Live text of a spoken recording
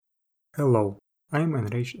Hello, I'm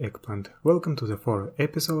Enraged Eggplant. Welcome to the 4th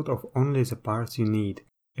episode of Only the Parts You Need,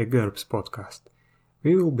 a GURPS podcast.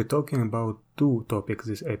 We will be talking about two topics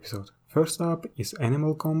this episode. First up is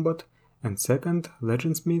animal combat, and second,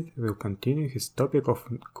 Legendsmith will continue his topic of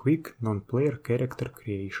quick non-player character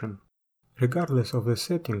creation. Regardless of the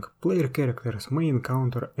setting, player characters may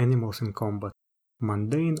encounter animals in combat,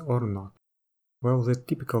 mundane or not. While the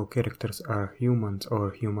typical characters are humans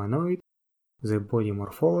or humanoid, the body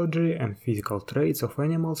morphology and physical traits of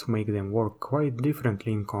animals make them work quite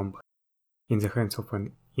differently in combat. In the hands of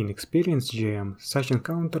an inexperienced GM, such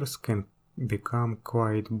encounters can become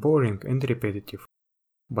quite boring and repetitive,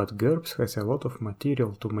 but GURPS has a lot of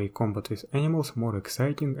material to make combat with animals more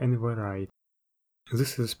exciting and varied.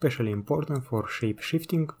 This is especially important for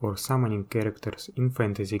shape-shifting or summoning characters in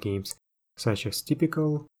fantasy games, such as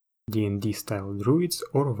typical D&D style druids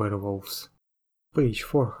or werewolves. Page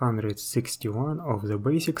 461 of the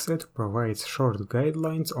basic set provides short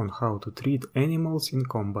guidelines on how to treat animals in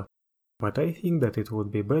combat, but I think that it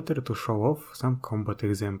would be better to show off some combat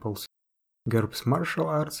examples. GURPS Martial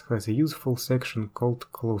Arts has a useful section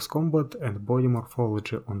called Close Combat and Body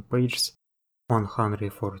Morphology on pages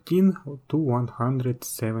 114 to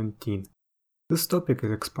 117. This topic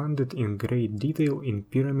is expanded in great detail in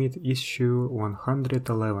Pyramid issue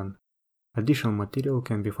 111. Additional material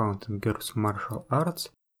can be found in GURPS Martial Arts,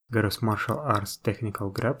 GURPS Martial Arts Technical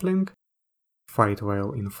Grappling, Fight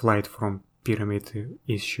While in Flight from Pyramid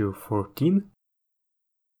issue 14,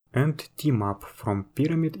 and Team Up from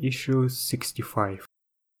Pyramid issue 65.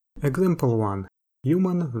 Example 1.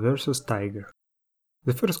 Human vs Tiger.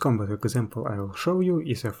 The first combat example I will show you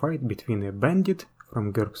is a fight between a bandit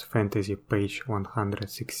from GURPS Fantasy page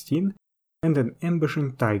 116 and an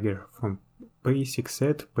ambushing tiger from basic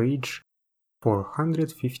set page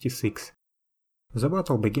 456. The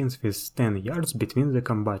battle begins with 10 yards between the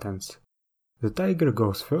combatants. The tiger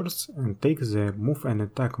goes first and takes the move and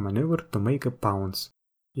attack maneuver to make a pounce.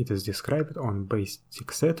 It is described on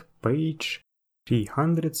basic set page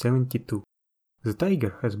 372. The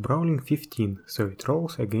tiger has brawling 15, so it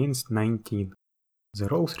rolls against 19. The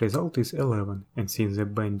roll's result is 11, and since the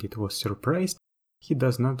bandit was surprised, he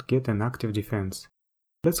does not get an active defense.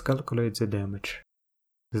 Let's calculate the damage.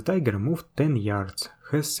 The tiger moved 10 yards,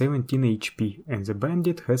 has 17 HP, and the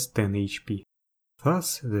bandit has 10 HP.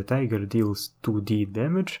 Thus, the tiger deals 2d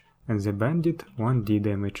damage and the bandit 1d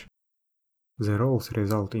damage. The rolls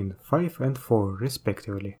result in 5 and 4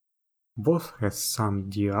 respectively. Both has some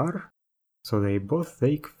DR, so they both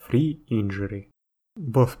take 3 injury.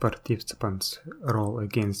 Both participants roll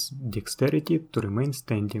against dexterity to remain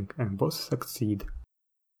standing and both succeed.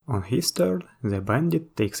 On his turn, the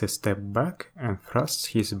bandit takes a step back and thrusts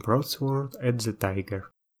his broadsword at the tiger.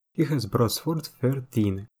 He has broadsword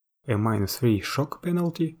 13, a -3 shock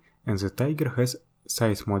penalty, and the tiger has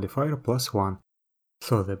size modifier +1,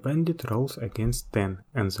 so the bandit rolls against 10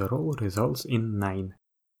 and the roll results in 9.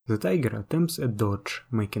 The tiger attempts a dodge,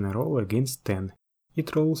 making a roll against 10.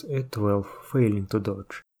 It rolls a 12, failing to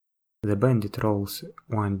dodge. The bandit rolls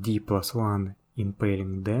 1d +1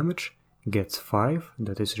 impaling damage, gets 5,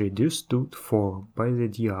 that is reduced to 4 by the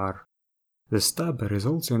DR. The stab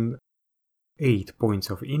results in 8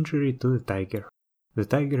 points of injury to the tiger. The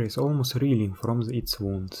tiger is almost reeling from its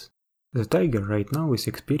wounds. The tiger right now is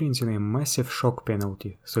experiencing a massive shock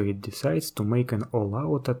penalty, so it decides to make an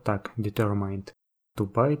all-out attack determined to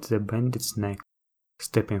bite the bandit's neck,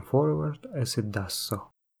 stepping forward as it does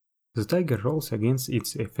so. The tiger rolls against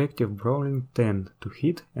its effective brawling 10 to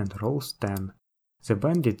hit and rolls 10. The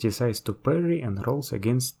bandit decides to parry and rolls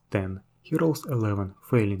against 10. He rolls 11,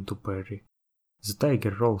 failing to parry. The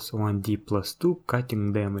tiger rolls 1d +2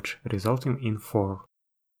 cutting damage, resulting in 4.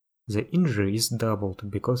 The injury is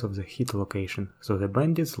doubled because of the hit location, so the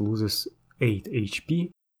bandit loses 8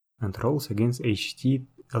 HP and rolls against HT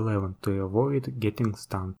 11 to avoid getting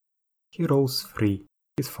stunned. He rolls 3,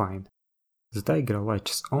 he's fine. The tiger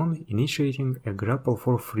latches on, initiating a grapple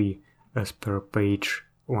for free, as per page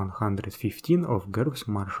 115 of GURPS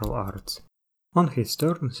Martial Arts. On his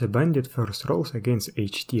turn, the bandit first rolls against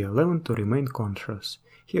HT 11 to remain conscious.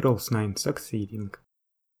 He rolls 9, succeeding.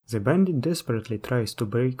 The bandit desperately tries to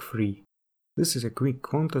break free. This is a quick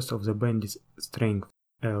contest of the bandit's strength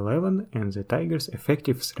 11 and the tiger's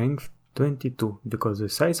effective strength 22, because the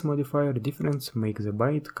size modifier difference makes the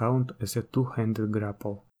bite count as a two-handed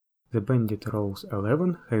grapple. The bandit rolls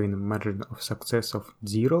 11, having a margin of success of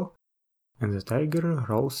 0, and the tiger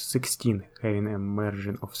rolls 16, having a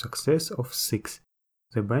margin of success of 6.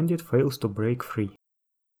 The bandit fails to break free.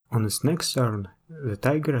 On its next turn, the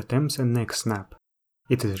tiger attempts a neck snap.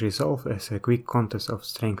 It is resolved as a quick contest of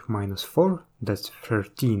strength -4, that's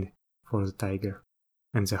 13, for the tiger,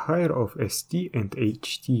 and the higher of ST and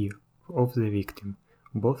HT of the victim,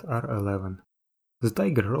 both are 11. The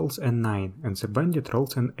tiger rolls a 9 and the bandit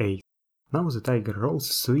rolls an 8. Now the tiger rolls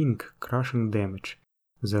swing crushing damage.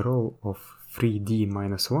 The roll of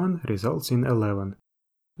 3D-1 results in 11.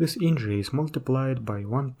 This injury is multiplied by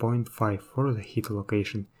 1.5 for the hit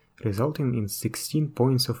location, resulting in 16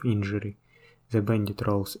 points of injury. The bandit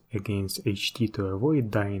rolls against HT to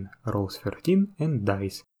avoid dying, rolls 13 and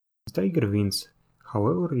dies. The tiger wins,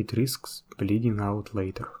 however it risks bleeding out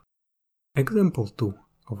later. Example 2.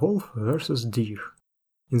 Wolf vs deer.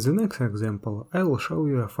 In the next example, I will show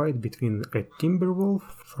you a fight between a timber wolf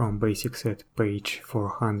from basic set page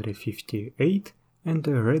 458 and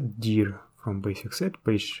a red deer from basic set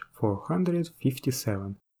page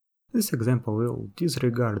 457. This example will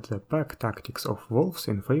disregard the pack tactics of wolves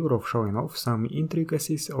in favor of showing off some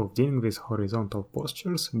intricacies of dealing with horizontal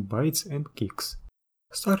postures, bites and kicks.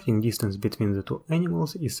 Starting distance between the two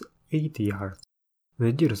animals is 8 yards.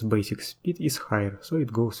 The deer's basic speed is higher, so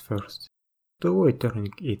it goes first. To avoid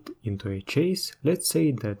turning it into a chase, let's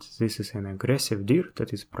say that this is an aggressive deer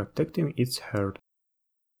that is protecting its herd.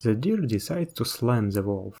 The deer decides to slam the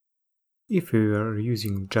wolf. If we were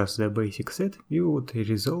using just the basic set, we would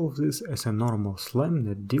resolve this as a normal slam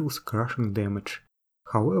that deals crushing damage.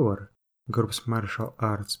 However, GURPS Martial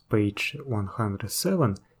Arts page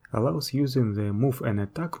 107 allows using the move and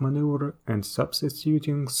attack maneuver and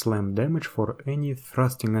substituting slam damage for any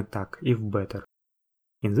thrusting attack if better.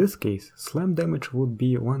 In this case, slam damage would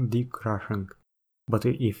be 1D crushing, but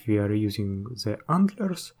if we are using the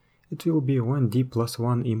antlers, it will be 1D plus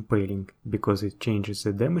 1 impaling, because it changes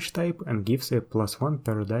the damage type and gives a +1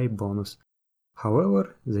 per die bonus.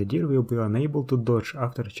 However, the deer will be unable to dodge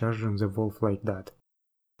after charging the wolf like that.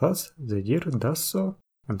 Thus, the deer does so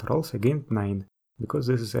and rolls again 9, because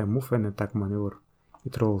this is a move and attack maneuver.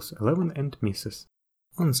 It rolls 11 and misses.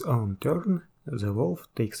 On its own turn, the wolf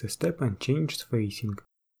takes a step and changes facing,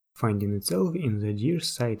 finding itself in the deer's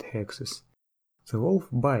side hexes. The wolf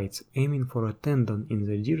bites, aiming for a tendon in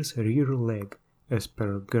the deer's rear leg, as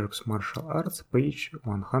per GURPS Martial Arts page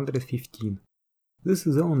 115. This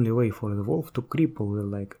is the only way for the wolf to cripple the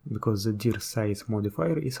leg, because the deer's size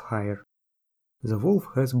modifier is higher. The wolf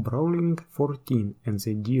has Brawling 14 and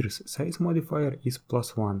the deer's size modifier is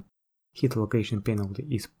 +1. Hit location penalty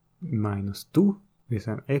is -2 with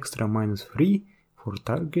an extra -3 for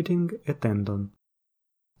targeting a tendon.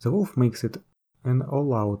 The wolf makes it an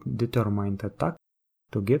all-out determined attack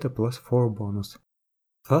to get a +4 bonus.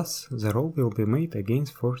 Thus, the roll will be made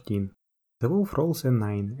against 14. The wolf rolls a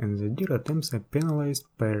 9 and the deer attempts a penalized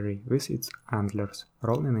parry with its antlers,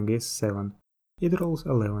 rolling against 7. It rolls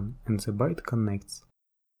 11 and the bite connects.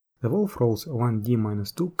 The wolf rolls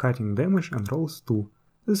 1D-2 cutting damage and rolls 2.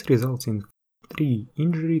 This results in 3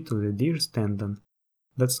 injury to the deer's tendon.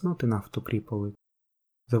 That's not enough to cripple it.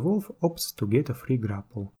 The wolf opts to get a free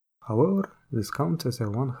grapple. However, this counts as a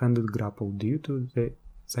one-handed grapple due to the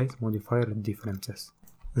size modifier differences.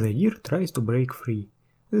 The deer tries to break free.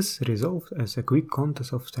 This is resolved as a quick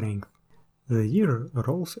contest of strength. The deer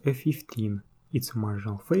rolls a 15. Its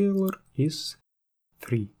marginal failure is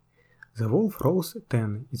 3. The wolf rolls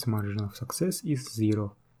 10. Its margin of success is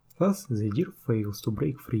 0. Thus, the deer fails to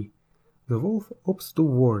break free. The wolf opts to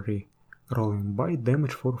worry, rolling bite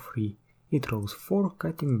damage for free. It rolls 4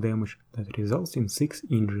 cutting damage that results in 6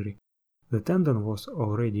 injury. The tendon was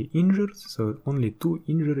already injured, so only 2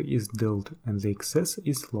 injury is dealt and the excess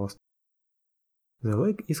is lost. The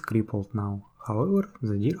leg is crippled now, however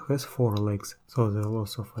the deer has 4 legs, so the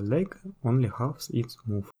loss of a leg only halves its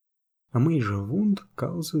move. A major wound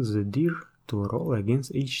causes the deer to roll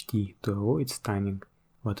against HT to avoid stunning,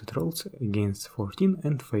 but it rolls against 14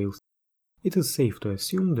 and fails. It is safe to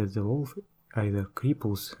assume that the wolf either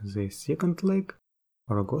cripples the second leg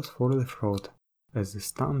or goes for the throat, as the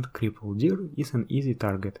stunned crippled deer is an easy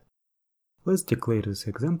target. Let's declare this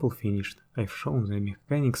example finished. I've shown the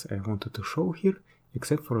mechanics I wanted to show here,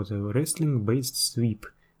 except for the wrestling-based sweep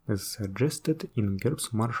as suggested in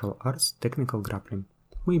GURPS Martial Arts Technical Grappling.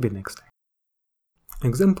 Maybe next time.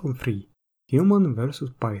 Example 3. Human vs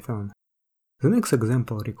Python. The next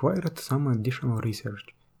example required some additional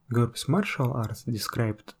research. GURPS Martial Arts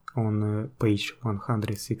described on page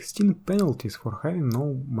 116 penalties for having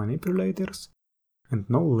no manipulators and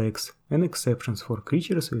no legs, and exceptions for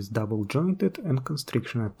creatures with double jointed and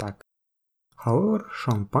constriction attack. However,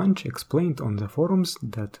 Sean Punch explained on the forums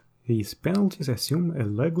that these penalties assume a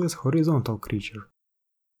legless horizontal creature.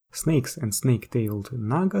 Snakes and snake-tailed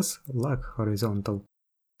nagas lack horizontal,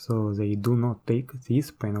 so they do not take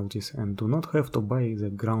these penalties and do not have to buy the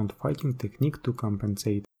ground fighting technique to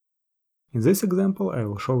compensate. In this example I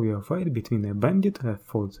will show you a fight between a bandit that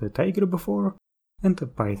fought the tiger before and a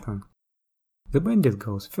python. The bandit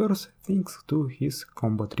goes first thanks to his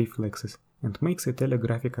combat reflexes and makes a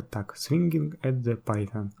telegraphic attack swinging at the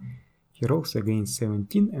python. He rolls against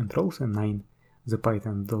 17 and rolls a 9. The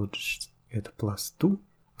python dodges at +2,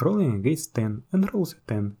 rolling against 10 and rolls a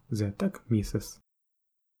 10. The attack misses.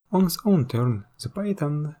 On its own turn, the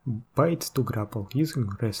python bites to grapple using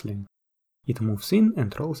wrestling. It moves in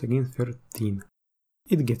and rolls against 13.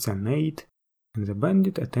 It gets an 8, and the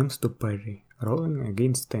bandit attempts to parry, rolling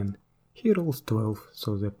against 10. He rolls 12,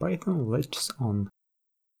 so the python latches on.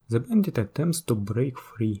 The bandit attempts to break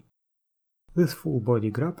free. This full body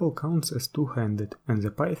grapple counts as two-handed, and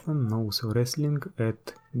the python knows wrestling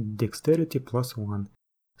at dexterity +1,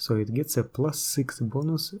 so it gets a +6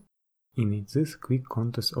 bonus in this quick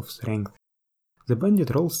contest of strength. The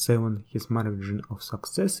bandit rolls 7, his margin of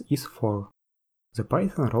success is 4. The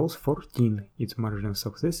python rolls 14, its margin of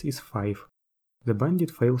success is 5. The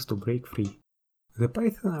bandit fails to break free. The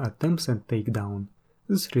python attempts a takedown.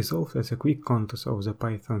 This resolves as a quick contest of the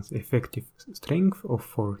python's effective strength of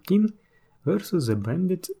 14 versus the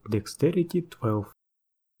bandit's dexterity 12.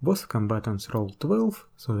 Both combatants roll 12,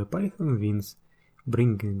 so the python wins,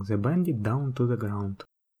 bringing the bandit down to the ground.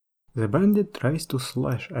 The bandit tries to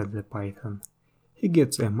slash at the python. He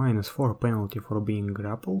gets a -4 penalty for being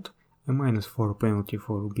grappled, a -4 penalty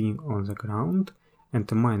for being on the ground,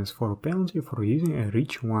 and a -4 penalty for using a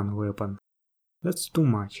reach 1 weapon. That's too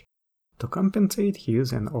much. To compensate, he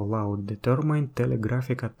uses an all-out determined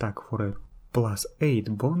telegraphic attack for a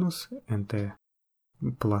 +8 bonus and a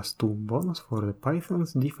 +2 bonus for the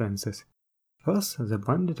python's defenses. Thus, the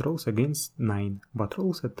bandit rolls against 9, but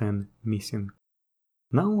rolls a 10, missing.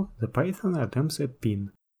 Now, the python attempts a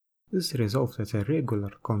pin. This resolves as a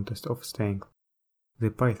regular contest of strength. The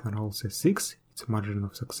python rolls a 6, its margin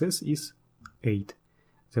of success is 8.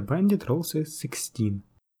 The bandit rolls a 16.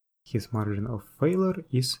 His margin of failure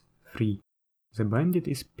is 3. The bandit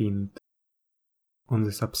is pinned. On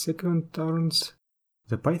the subsequent turns,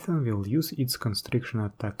 the python will use its constriction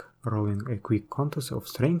attack, rolling a quick contest of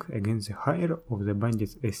strength against the higher of the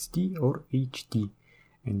bandit's ST or HT,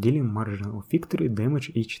 and dealing margin of victory damage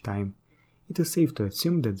each time. It is safe to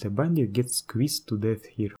assume that the bandit gets squeezed to death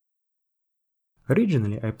here.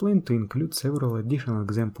 Originally, I planned to include several additional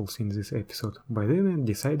examples in this episode, but then I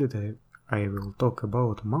decided I will talk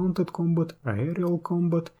about mounted combat, aerial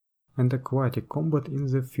combat, and aquatic combat in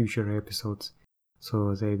the future episodes,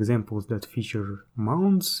 so the examples that feature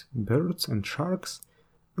mounts, birds, and sharks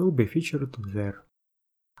will be featured there.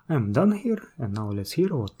 I'm done here, and now let's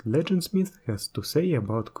hear what Legendsmith has to say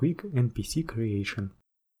about quick NPC creation.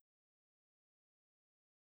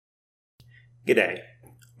 G'day,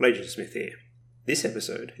 Legendsmith here. This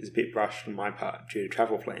episode is a bit rushed on my part due to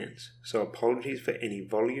travel plans, so apologies for any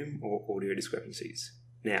volume or audio discrepancies.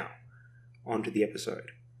 Now, on to the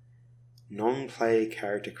episode. Non-player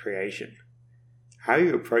character creation. How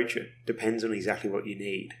you approach it depends on exactly what you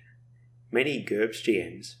need. Many GURPS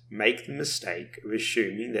GMs make the mistake of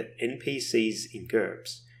assuming that NPCs in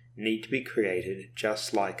GURPS need to be created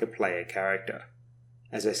just like a player character.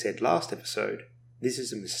 As I said last episode, this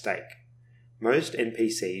is a mistake. Most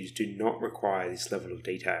NPCs do not require this level of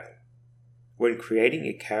detail. When creating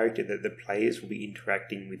a character that the players will be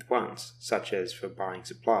interacting with once, such as for buying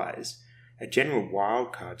supplies, a general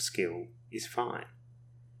wildcard skill is fine.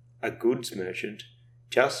 A goods merchant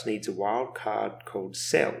just needs a wildcard called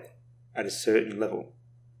Sell at a certain level.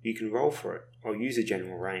 You can roll for it or use a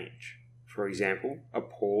general range. For example, a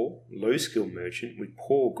poor, low-skill merchant with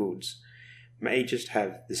poor goods may just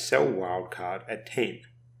have the Sell wildcard at 10.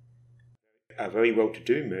 A very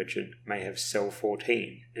well-to-do merchant may have Sell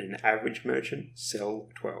 14 and an average merchant Sell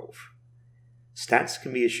 12. Stats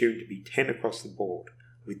can be assumed to be 10 across the board,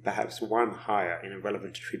 with perhaps one higher in a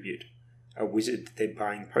relevant attribute. A wizard that they're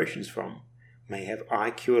buying potions from may have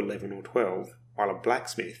IQ 11 or 12, while a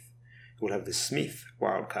blacksmith, who will have the Smith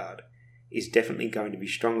wildcard, is definitely going to be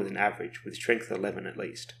stronger than average with strength 11 at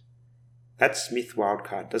least. That Smith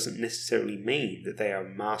wildcard doesn't necessarily mean that they are a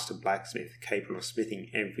master blacksmith capable of smithing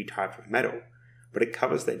every type of metal, but it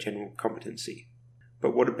covers their general competency.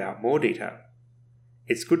 But what about more detail?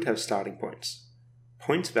 It's good to have starting points.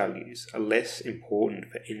 Points values are less important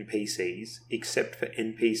for NPCs, except for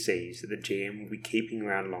NPCs that the GM will be keeping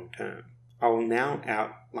around long term. I will now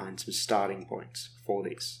outline some starting points for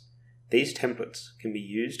this. These templates can be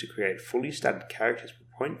used to create fully studded characters with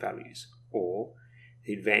point values, or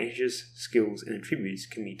the advantages, skills, and attributes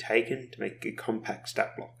can be taken to make a compact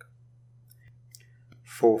stat block.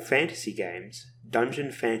 For fantasy games,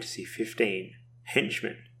 Dungeon Fantasy 15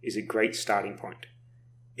 Henchman is a great starting point.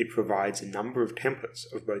 it provides a number of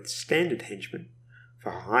templates of both standard henchmen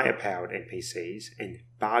for higher powered NPCs and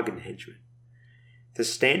bargain henchmen. The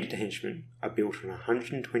standard henchmen are built on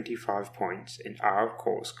 125 points and are of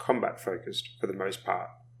course combat focused for the most part.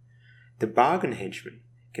 The bargain henchmen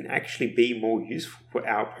can actually be more useful for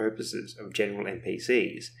our purposes of general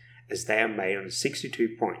NPCs, as they are made on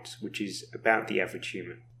 62 points, which is about the average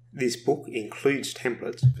human. This book includes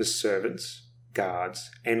templates for servants, guards,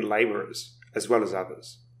 and labourers, as well as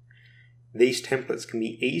others. These templates can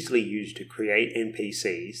be easily used to create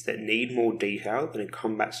NPCs that need more detail than a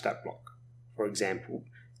combat stat block. For example,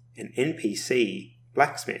 an NPC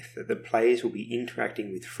blacksmith that the players will be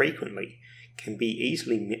interacting with frequently can be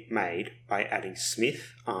easily made by adding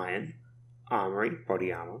smith, iron, armory,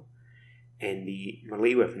 body armor, and the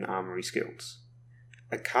melee weapon armory skills.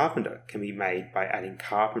 A carpenter can be made by adding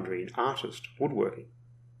carpentry and artist woodworking.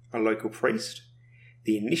 A local priest,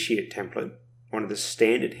 the initiate template, one of the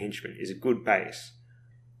standard henchmen, is a good base.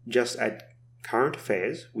 Just add current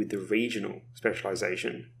affairs with the regional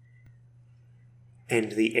specialization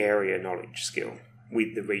and the area knowledge skill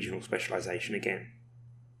with the regional specialization again.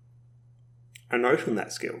 A note on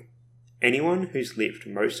that skill: anyone who's lived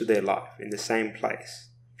most of their life in the same place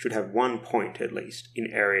should have 1 point at least in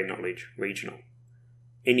area knowledge regional.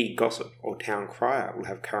 Any gossip or town crier will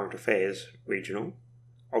have current affairs regional.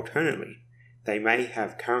 Alternately, they may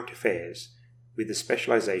have current affairs with the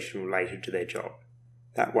specialization related to their job.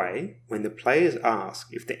 That way, when the players ask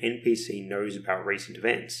if the NPC knows about recent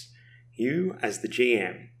events, you, as the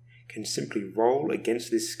GM, can simply roll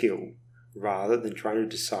against this skill rather than trying to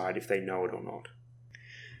decide if they know it or not.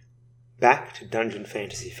 Back to Dungeon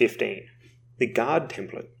Fantasy 15. The guard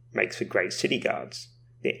template makes for great city guards.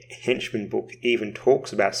 The Henchman book even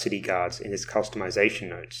talks about city guards in its customization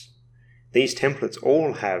notes. These templates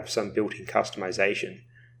all have some built-in customization,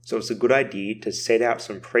 so it's a good idea to set out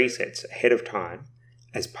some presets ahead of time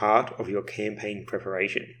as part of your campaign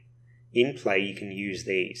preparation. In play you can use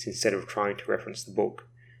these instead of trying to reference the book,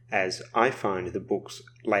 as I find the book's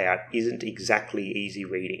layout isn't exactly easy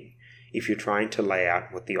reading if you're trying to lay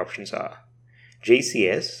out what the options are.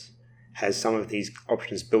 GCS has some of these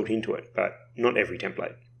options built into it, but not every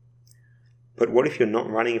template. But what if you're not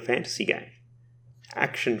running a fantasy game?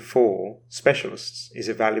 Action 4 Specialists is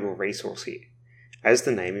a valuable resource here. As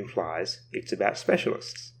the name implies, it's about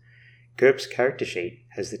specialists. GURPS character sheet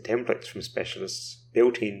has the templates from specialists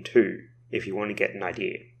built in too, if you want to get an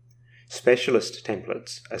idea. Specialist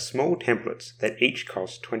templates are small templates that each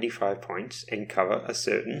cost 25 points and cover a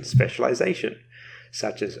certain specialization,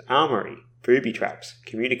 such as armory, booby traps,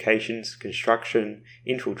 communications, construction,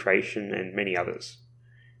 infiltration, and many others.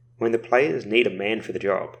 When the players need a man for the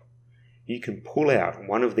job, you can pull out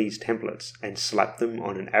one of these templates and slap them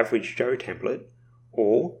on an average Joe template,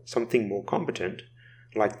 or something more competent,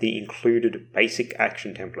 like the included basic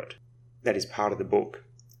action template that is part of the book.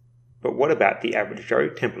 But what about the average Joe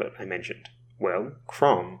template I mentioned? Well,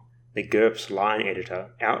 Crom, the GURPS line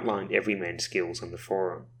editor, outlined every man's skills on the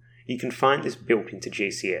forum. You can find this built into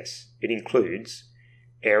GCS. It includes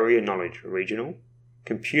area knowledge regional,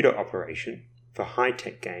 computer operation for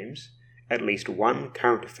high-tech games, at least one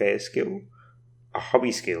current affairs skill, a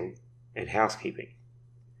hobby skill, and housekeeping.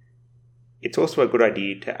 It's also a good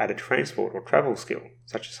idea to add a transport or travel skill,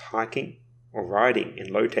 such as hiking or riding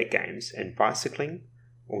in low-tech games and bicycling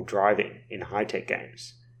or driving in high-tech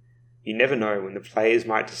games. You never know when the players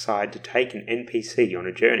might decide to take an NPC on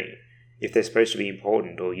a journey if they're supposed to be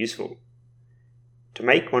important or useful. To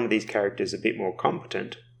make one of these characters a bit more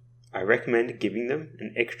competent, I recommend giving them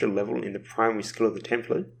an extra level in the primary skill of the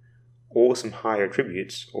template, or some higher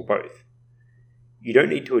attributes, or both. You don't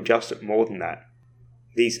need to adjust it more than that.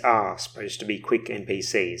 These are supposed to be quick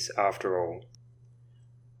NPCs after all.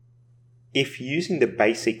 If using the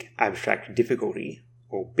basic abstract difficulty,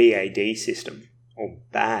 or BAD system, or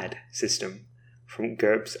BAD system, from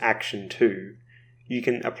GURPS Action 2, you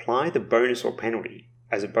can apply the bonus or penalty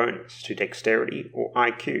as a bonus to dexterity or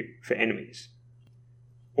IQ for enemies.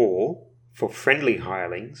 Or, for friendly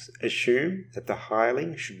hirelings, assume that the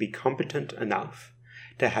hireling should be competent enough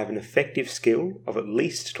to have an effective skill of at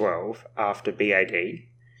least 12 after BAD,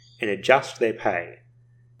 and adjust their pay.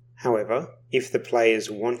 However, if the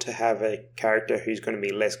players want to have a character who's going to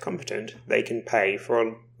be less competent, they can pay for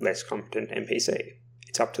a less competent NPC.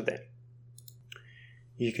 It's up to them.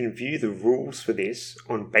 You can view the rules for this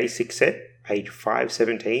on Basic Set, page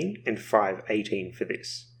 517 and 518 for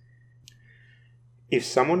this. If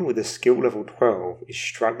someone with a skill level 12 is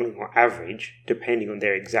struggling or average, depending on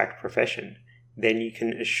their exact profession, then you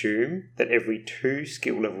can assume that every 2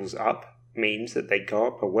 skill levels up means that they go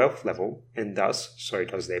up a wealth level, and thus so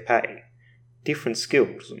does their pay. Different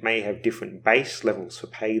skills may have different base levels for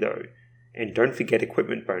pay though, and don't forget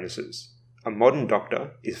equipment bonuses. A modern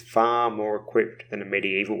doctor is far more equipped than a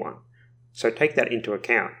medieval one, so take that into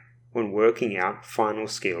account when working out final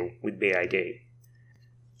skill with BAD.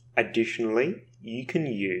 Additionally, you can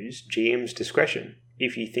use GM's discretion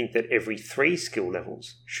if you think that every 3 skill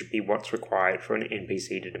levels should be what's required for an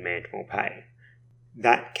NPC to demand more pay.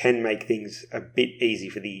 That can make things a bit easy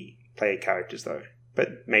for the player characters though,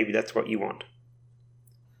 but maybe that's what you want.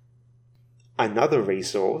 Another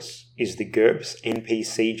resource is the GURPS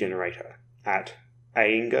NPC generator at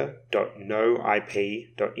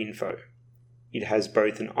ainga.noip.info. It has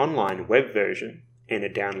both an online web version and a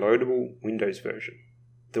downloadable Windows version.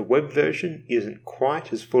 The web version isn't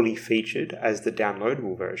quite as fully featured as the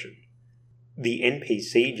downloadable version. The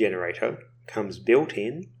NPC generator comes built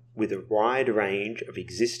in with a wide range of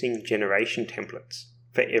existing generation templates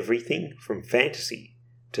for everything from fantasy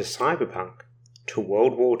to cyberpunk to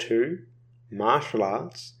World War II, martial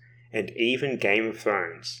arts, and even Game of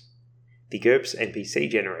Thrones. The GURPS NPC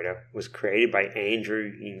generator was created by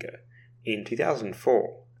Andrew Inga in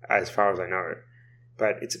 2004, as far as I know,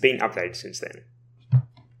 but it's been updated since then.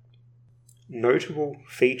 Notable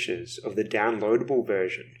features of the downloadable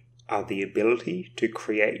version are the ability to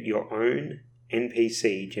create your own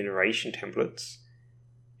NPC generation templates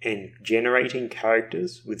and generating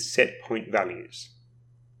characters with set point values.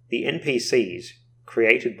 The NPCs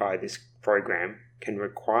created by this program can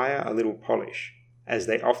require a little polish, as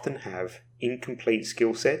they often have incomplete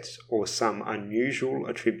skill sets or some unusual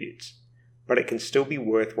attributes, but it can still be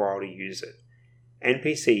worthwhile to use it.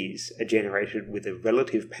 NPCs are generated with a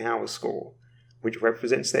relative power score, which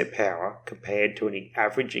represents their power compared to an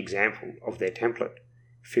average example of their template.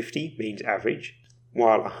 50 means average,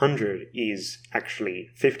 while 100 is actually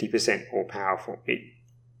 50% more powerful. It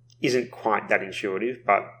isn't quite that intuitive,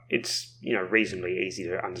 but it's reasonably easy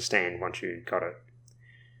to understand once you got it.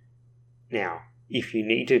 Now, if you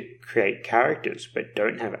need to create characters but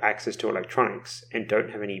don't have access to electronics and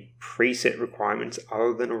don't have any preset requirements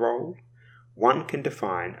other than a roll, one can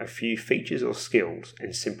define a few features or skills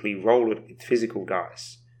and simply roll it with physical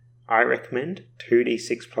dice. I recommend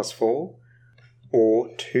 2d6 plus 4 or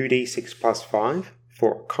 2d6 plus 5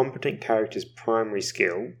 for a competent character's primary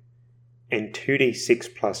skill, and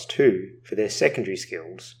 2d6 plus 2 for their secondary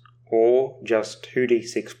skills, or just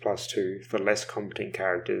 2d6 plus 2 for less competent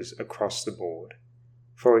characters across the board.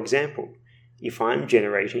 For example, if I'm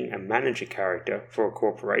generating a manager character for a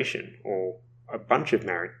corporation or a bunch of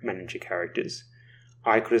manager characters,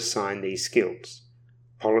 I could assign these skills: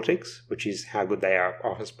 politics, which is how good they are at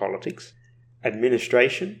office politics;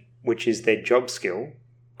 administration, which is their job skill,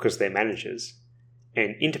 because they're managers;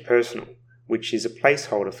 and interpersonal, which is a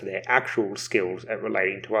placeholder for their actual skills at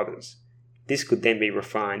relating to others. This could then be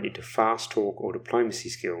refined into fast talk or diplomacy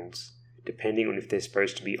skills, depending on if they're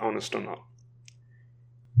supposed to be honest or not.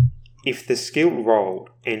 If the skill rolled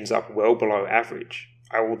ends up well below average,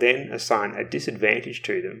 I will then assign a disadvantage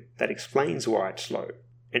to them that explains why it's low,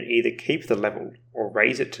 and either keep the level or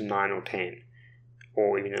raise it to 9 or 10,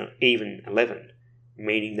 or even 11,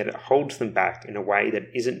 meaning that it holds them back in a way that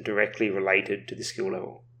isn't directly related to the skill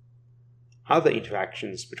level. Other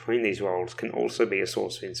interactions between these roles can also be a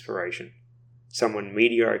source of inspiration. Someone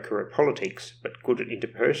mediocre at politics but good at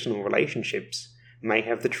interpersonal relationships may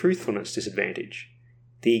have the truthfulness disadvantage.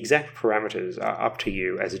 The exact parameters are up to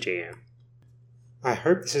you as a GM. I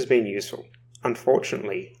hope this has been useful.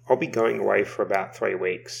 Unfortunately, I'll be going away for about 3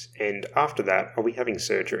 weeks, and after that I'll be having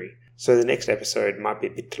surgery, so the next episode might be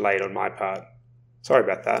a bit delayed on my part. Sorry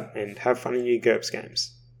about that, and have fun in your GURPS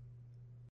games.